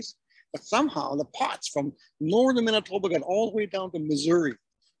 railways, but somehow the pots from northern Manitoba got all the way down to Missouri.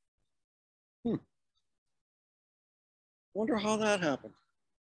 Wonder how that happened.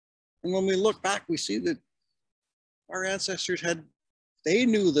 And when we look back, we see that our ancestors they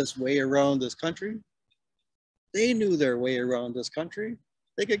knew this way around this country. They knew their way around this country.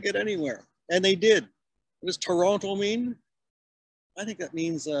 They could get anywhere, and they did. What does Toronto mean? I think that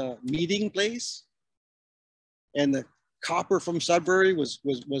means a meeting place. And the copper from Sudbury was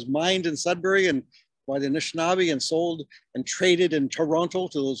mined in Sudbury and by the Anishinaabe and sold and traded in Toronto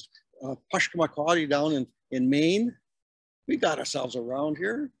to those Pashkomaquoddy down in Maine. We got ourselves around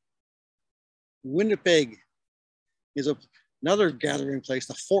here. Winnipeg is another gathering place,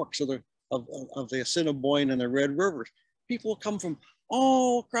 the forks of the Assiniboine and the Red Rivers. People come from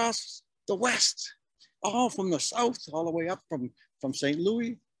all across the West, all from the South, all the way up from St.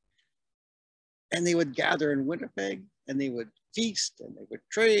 Louis. And they would gather in Winnipeg, and they would feast, and they would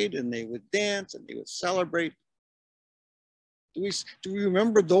trade, and they would dance, and they would celebrate. Do we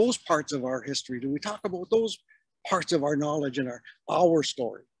remember those parts of our history? Do we talk about those parts of our knowledge and our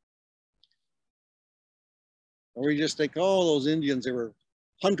story? Or we just think, oh, those Indians, they were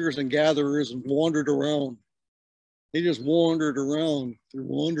hunters and gatherers and wandered around. They just wandered around. They're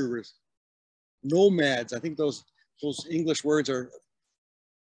wanderers. Nomads. I think those English words are,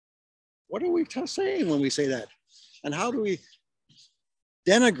 what are we saying when we say that? And how do we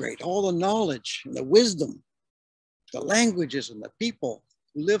denigrate all the knowledge and the wisdom, the languages and the people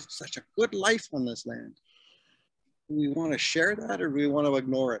who lived such a good life on this land? Do we want to share that, or do we want to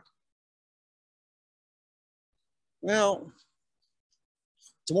ignore it? Well,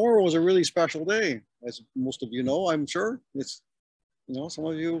 tomorrow was a really special day, as most of you know, I'm sure. It's, you know, some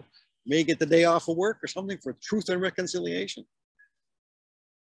of you may get the day off of work or something for Truth and Reconciliation.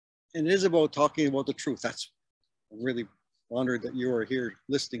 And it is about talking about the truth. I'm really honored that you are here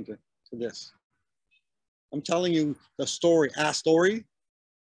listening to this. I'm telling you the story,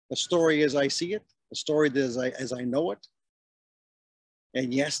 the story as I see it, the story as I know it.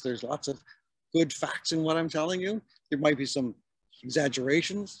 And yes, there's lots of good facts in what I'm telling you. There might be some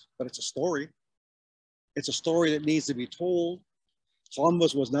exaggerations, but it's a story. It's a story that needs to be told.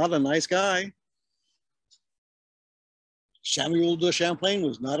 Columbus was not a nice guy. Samuel de Champlain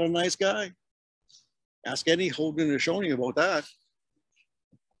was not a nice guy. Ask any Haudenosaunee about that.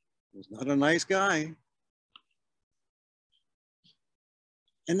 He was not a nice guy.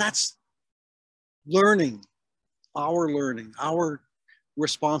 And that's learning, our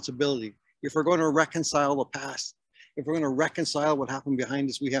responsibility. If we're going to reconcile the past, if we're going to reconcile what happened behind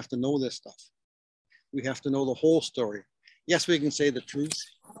us, we have to know this stuff. We have to know the whole story. Yes, we can say the truth.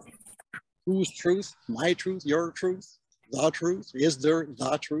 Whose truth? My truth, your truth, the truth. Is there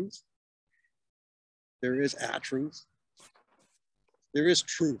the truth? There is a truth. There is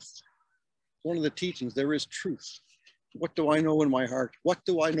truth. One of the teachings, there is truth. What do I know in my heart? What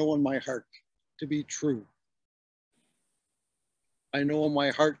do I know in my heart to be true? I know in my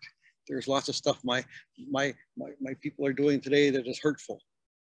heart there's lots of stuff my people are doing today that is hurtful.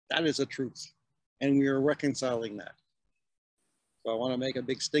 That is a truth. And we are reconciling that. So I want to make a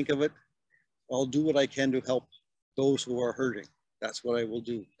big stink of it. I'll do what I can to help those who are hurting. That's what I will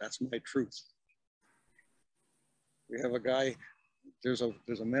do. That's my truth. We have a guy, there's a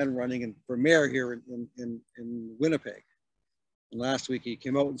man running for mayor here in Winnipeg. And last week he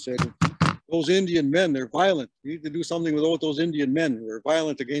came out and said, those Indian men, they're violent. We need to do something with those Indian men who are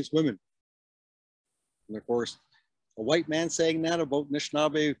violent against women. And of course, a white man saying that about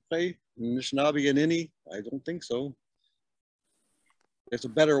Anishinaabe play, Anishinaabe and Innie, I don't think so. There's a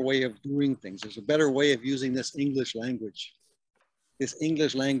better way of doing things. There's a better way of using this English language. This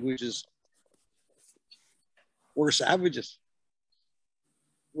English language is, we're savages.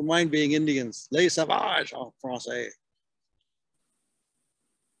 We mind being Indians. Les savages en français.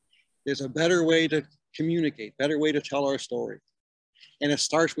 There's a better way to communicate, better way to tell our story. And it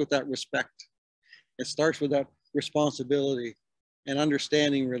starts with that respect. It starts with that responsibility and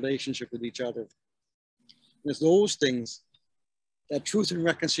understanding relationship with each other. And it's those things that Truth and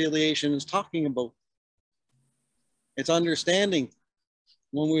Reconciliation is talking about. It's understanding.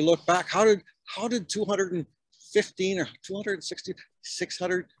 When we look back, how did 215 or 260,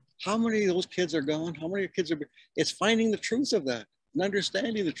 600, how many of those kids are gone? How many kids are, it's finding the truth of that and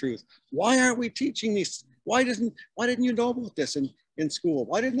understanding the truth. Why aren't we teaching these? Why didn't you know about this in school?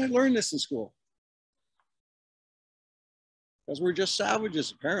 Why didn't I learn this in school? Because we're just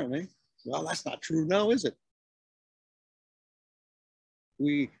savages, apparently. Well, that's not true now, is it?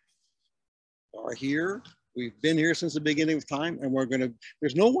 We are here. We've been here since the beginning of time, and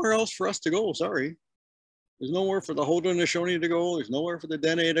there's nowhere else for us to go, sorry. There's nowhere for the Haudenosaunee to go. There's nowhere for the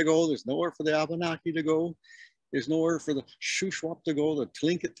Dene to go. There's nowhere for the Abenaki to go. There's nowhere for the Shuswap to go, the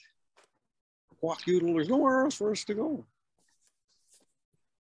Tlingit, Kwakiutl. There's nowhere else for us to go.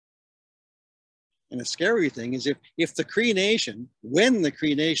 And the scary thing is if the Cree Nation, when the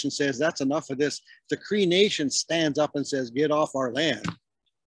Cree Nation says that's enough of this, the Cree Nation stands up and says, get off our land.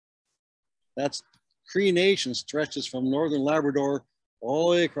 That's Cree Nation stretches from Northern Labrador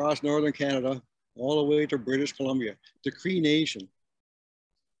all the way across Northern Canada, all the way to British Columbia, the Cree Nation.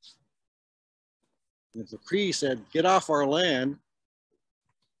 And if the Cree said, get off our land,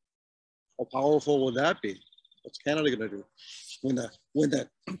 how powerful would that be? What's Canada gonna do? When the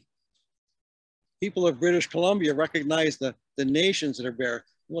people of British Columbia recognize the nations that are there,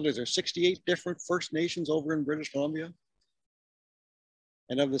 what is there, 68 different First Nations over in British Columbia?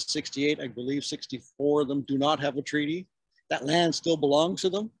 And of the 68, I believe 64 of them do not have a treaty. That land still belongs to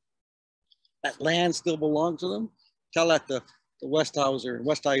them. That land still belongs to them. Tell that to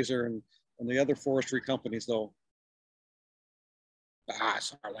Westheiser and the other forestry companies though.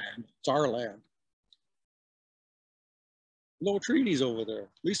 It's our land, it's our land. No treaties over there.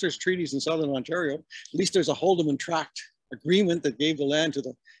 At least there's treaties in Southern Ontario. At least there's a Haldimand Tract agreement that gave the land to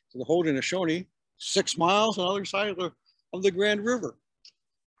the Haudenosaunee 6 miles on the other side of the Grand River.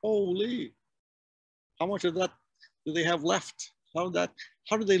 Holy, how much of that do they have left? How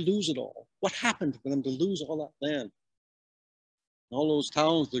did they lose it all? What happened for them to lose all that land? All those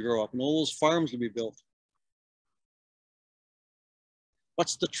towns to grow up and all those farms to be built.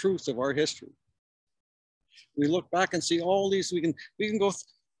 What's the truth of our history? We look back and see all these, we can go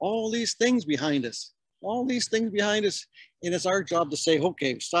all these things behind us, and it's our job to say,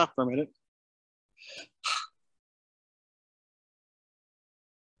 okay, stop for a minute.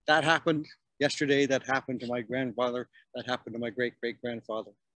 That happened yesterday, that happened to my grandfather, that happened to my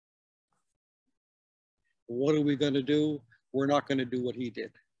great-great-grandfather. What are we gonna do? We're not gonna do what he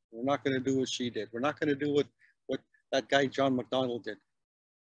did. We're not gonna do what she did. We're not gonna do what that guy John MacDonald did.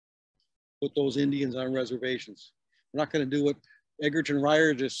 Put those Indians on reservations. We're not gonna do what Egerton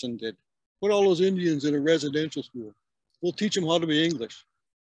Ryerson did. Put all those Indians in a residential school. We'll teach them how to be English.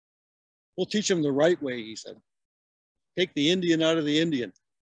 We'll teach them the right way, he said. Take the Indian out of the Indian.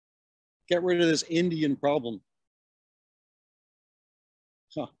 Get rid of this Indian problem.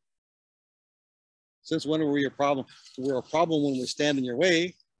 Huh. Since when were we a problem? We're a problem when we stand in your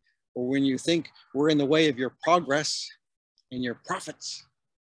way, or when you think we're in the way of your progress and your profits.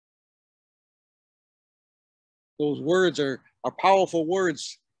 Those words are powerful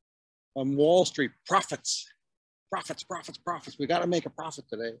words. on Wall Street, profits. Profits, profits, profits. We got to make a profit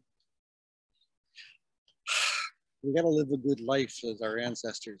today. We got to live a good life as our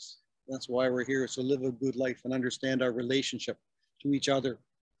ancestors. That's why we're here, so live a good life and understand our relationship to each other,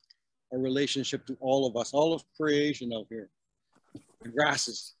 our relationship to all of us, all of creation out here. The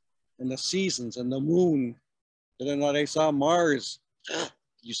grasses and the seasons and the moon. And then I saw Mars. Did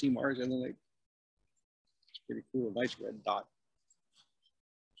you see Mars in the night? It's pretty cool, nice red dot.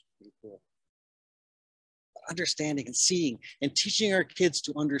 Pretty cool. Understanding and seeing and teaching our kids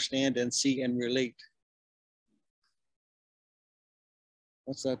to understand and see and relate.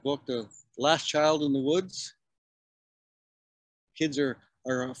 What's that book? The Last Child in the Woods. Kids are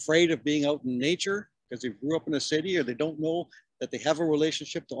afraid of being out in nature because they grew up in a city, or they don't know that they have a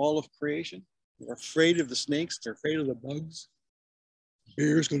relationship to all of creation. They're afraid of the snakes. They're afraid of the bugs.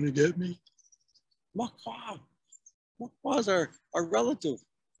 Bear's going to get me. What was our relative?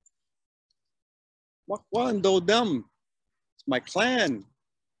 What them? It's my clan.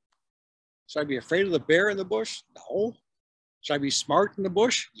 Should I be afraid of the bear in the bush? No. Should I be smart in the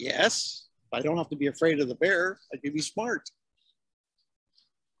bush? Yes. But I don't have to be afraid of the bear. I can be smart.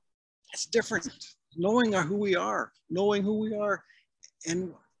 That's different. Knowing who we are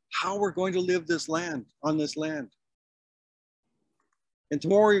and how we're going to live this land, on this land. And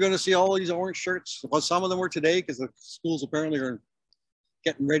tomorrow you're going to see all these orange shirts. Well, some of them were today because the schools apparently are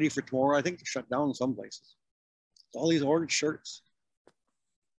getting ready for tomorrow. I think they're shut down in some places. All these orange shirts.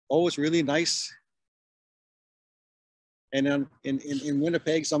 Oh, it's really nice. And then in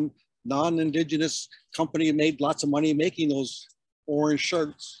Winnipeg, some non-Indigenous company made lots of money making those orange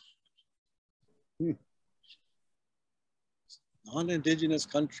shirts. Non-Indigenous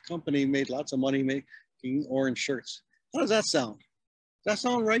company made lots of money making orange shirts. How does that sound? Does that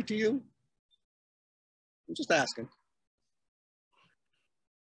sound right to you? I'm just asking.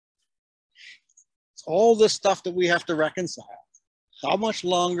 It's all this stuff that we have to reconcile. How much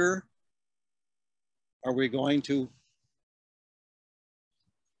longer are we going to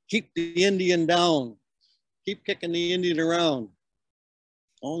keep the Indian down, keep kicking the Indian around?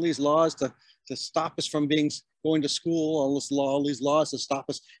 All these laws to stop us from going to school, all these laws to stop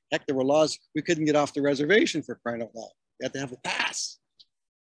us. Heck, there were laws, we couldn't get off the reservation for crying out loud. You had to have a pass.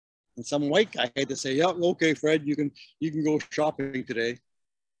 And some white guy had to say, yeah, okay, Fred, you can go shopping today.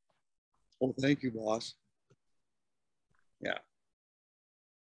 Oh, thank you, boss. Yeah.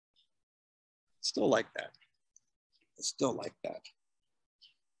 It's still like that. It's still like that.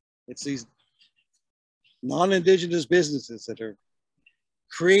 It's these non-Indigenous businesses that are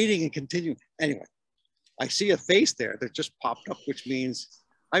creating and continuing. Anyway, I see a face there that just popped up, which means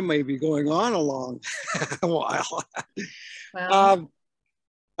I may be going on a long while. Well,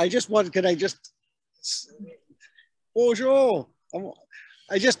 bonjour.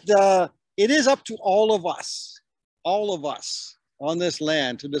 It is up to all of us on this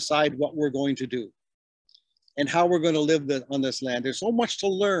land to decide what we're going to do and how we're going to live on this land. There's so much to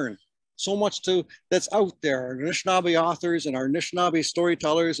learn, so much that's out there. Our Anishinaabe authors and our Anishinaabe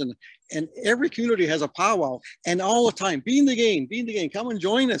storytellers and every community has a powwow, and all the time, be in the game. Come and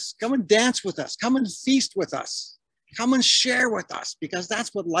join us. Come and dance with us. Come and feast with us. Come and share with us, because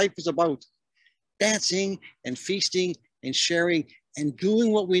that's what life is about. Dancing and feasting and sharing and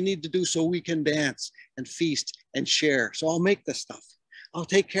doing what we need to do so we can dance and feast and share. So I'll make this stuff. I'll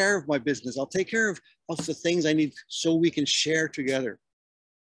take care of my business. I'll take care of the things I need so we can share together.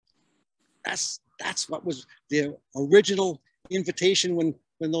 That's what was the original invitation when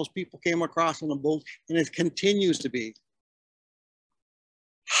those people came across on a boat, and it continues to be.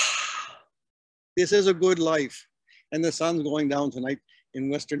 This is a good life. And the sun's going down tonight in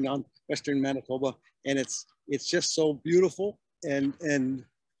western Manitoba, and it's just so beautiful. And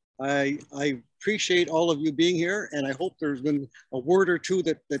I appreciate all of you being here, and I hope there's been a word or two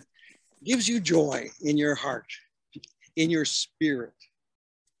that gives you joy in your heart, in your spirit,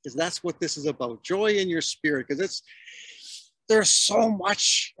 because that's what this is about, joy in your spirit, because there's so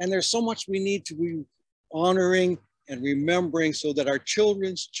much, and there's so much we need to be honoring and remembering so that our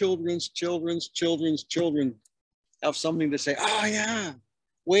children's children have something to say. Oh yeah,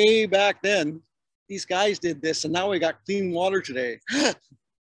 way back then, these guys did this, and now we got clean water today.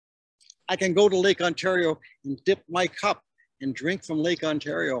 I can go to Lake Ontario and dip my cup and drink from Lake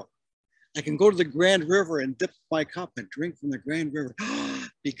Ontario. I can go to the Grand River and dip my cup and drink from the Grand River.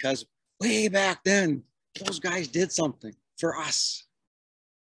 Because way back then, those guys did something for us.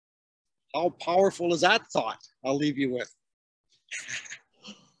 How powerful is that thought? I'll leave you with.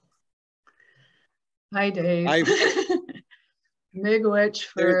 Hi, Dave. Miigwech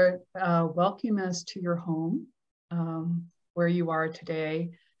for welcoming us to your home, where you are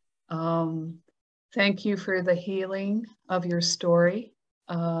today. Thank you for the healing of your story.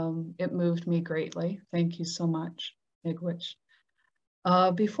 It moved me greatly. Thank you so much, Miigwech.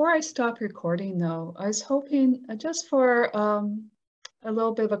 Before I stop recording though, I was hoping just for a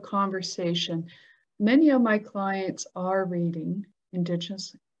little bit of a conversation. Many of my clients are reading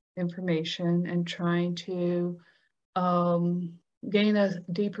Indigenous information and trying to gain a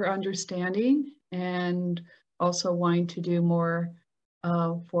deeper understanding and also wanting to do more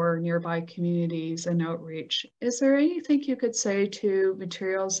for nearby communities and outreach. Is there anything you could say to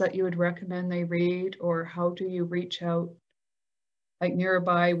materials that you would recommend they read, or how do you reach out? Like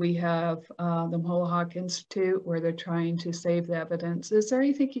nearby, we have the Mohawk Institute where they're trying to save the evidence. Is there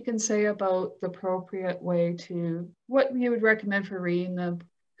anything you can say about the appropriate way to, what you would recommend for reading, the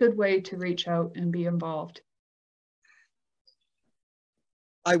good way to reach out and be involved?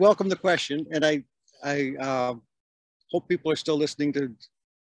 I welcome the question, and I hope people are still listening to.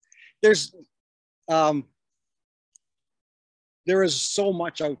 There is so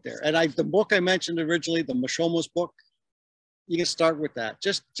much out there, and the book I mentioned originally, the Moshoma's book, you can start with that,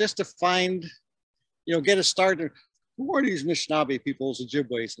 just to find, get a start. Who are these Anishinaabe peoples,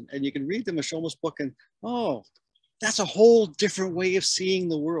 Ojibways? And you can read the Moshoma's book, and oh, that's a whole different way of seeing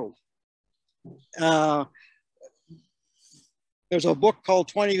the world. There's a book called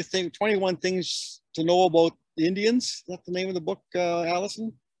 21 Things to Know About the Indians. Is that the name of the book,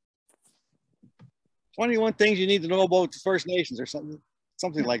 Allison? 21 Things You Need to Know About the First Nations, or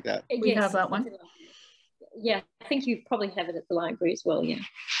something like that. We have that one. Yeah, I think you probably have it at the library as well, yeah.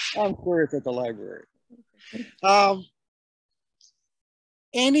 I'm sure it's at the library.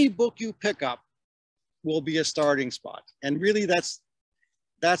 Any book you pick up will be a starting spot. And really that's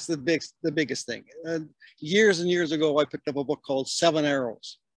the biggest thing. Years and years ago, I picked up a book called 7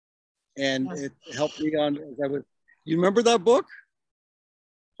 Arrows. And yes, it helped me on, you remember that book?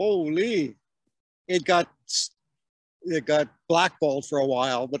 Holy, it got blackballed for a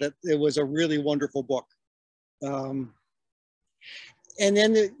while, but it was a really wonderful book. And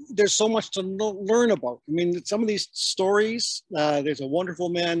then there's so much to learn about. I mean, some of these stories, there's a wonderful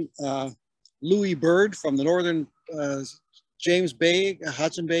man, Louis Bird from the northern James Bay,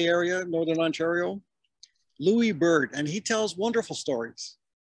 Hudson Bay area, Northern Ontario. Louis Bird, and he tells wonderful stories.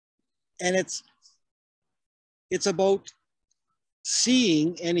 And it's about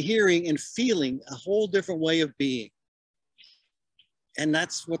seeing and hearing and feeling a whole different way of being. And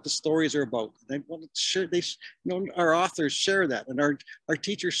that's what the stories are about. They want to share, our authors share that, and our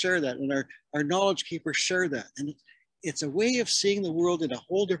teachers share that, and our knowledge keepers share that. And it's a way of seeing the world in a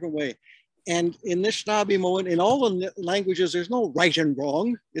whole different way. And in Anishinaabe, in all the languages, there's no right and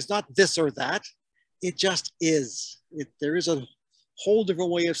wrong. It's not this or that. It just is. There is a whole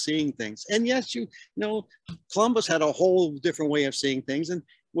different way of seeing things. And yes, Columbus had a whole different way of seeing things. And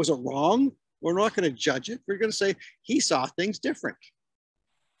was it wrong? We're not going to judge it. We're going to say he saw things different.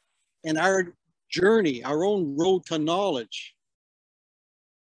 And our journey, our own road to knowledge,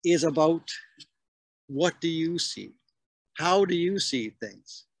 is about what do you see? How do you see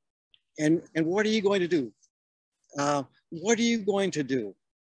things? And what are you going to do? What are you going to do?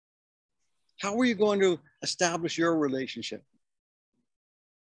 How are you going to establish your relationship?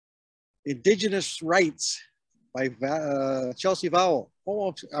 Indigenous Rights by Chelsea Vowell.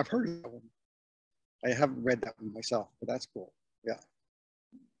 Oh, I've heard of that one. I haven't read that one myself, but that's cool. Yeah.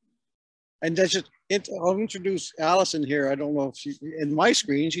 And I'll introduce Allison here. I don't know if she, in my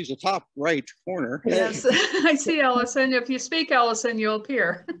screen, she's the top right corner. Yes, I see Allison. If you speak, Allison, you'll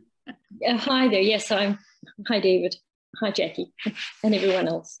appear. Hi there. Yes, hi, David. Hi, Jackie, and everyone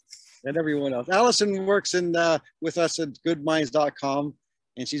else. And everyone else. Allison works with us at goodminds.com,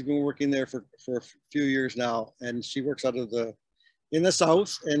 and she's been working there for a few years now. And she works in the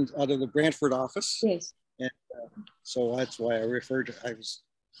South and out of the Brantford office. Yes. And so that's why I was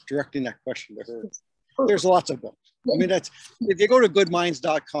directing that question to her. There's lots of books. I mean, if you go to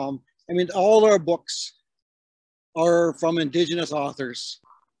goodminds.com, I mean, all our books are from Indigenous authors,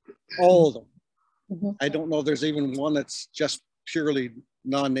 all of them. Mm-hmm. I don't know if there's even one that's just purely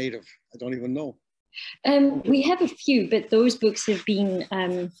non-native. I don't even know. We have a few, but those books have been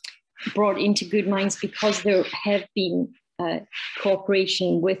brought into Good Minds because there have been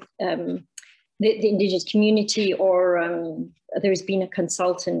cooperation with the Indigenous community, or there's been a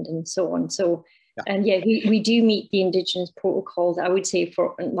consultant and so on. So, and yeah, we do meet the Indigenous protocols, I would say,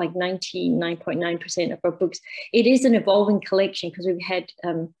 for like 99.9% of our books. It is an evolving collection because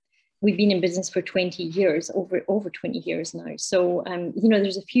we've been in business for 20 years, over 20 years now. So,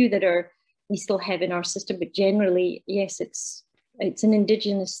 there's a few that we still have in our system, but generally, yes, it's an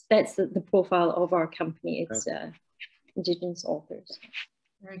Indigenous, that's the profile of our company. It's Indigenous authors.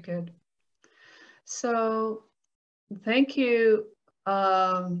 Very good. So thank you,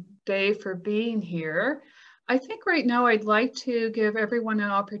 Dave, for being here. I think right now I'd like to give everyone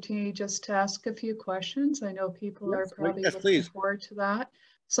an opportunity just to ask a few questions. I know people are probably looking forward to that.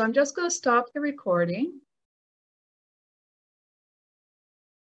 So I'm just going to stop the recording.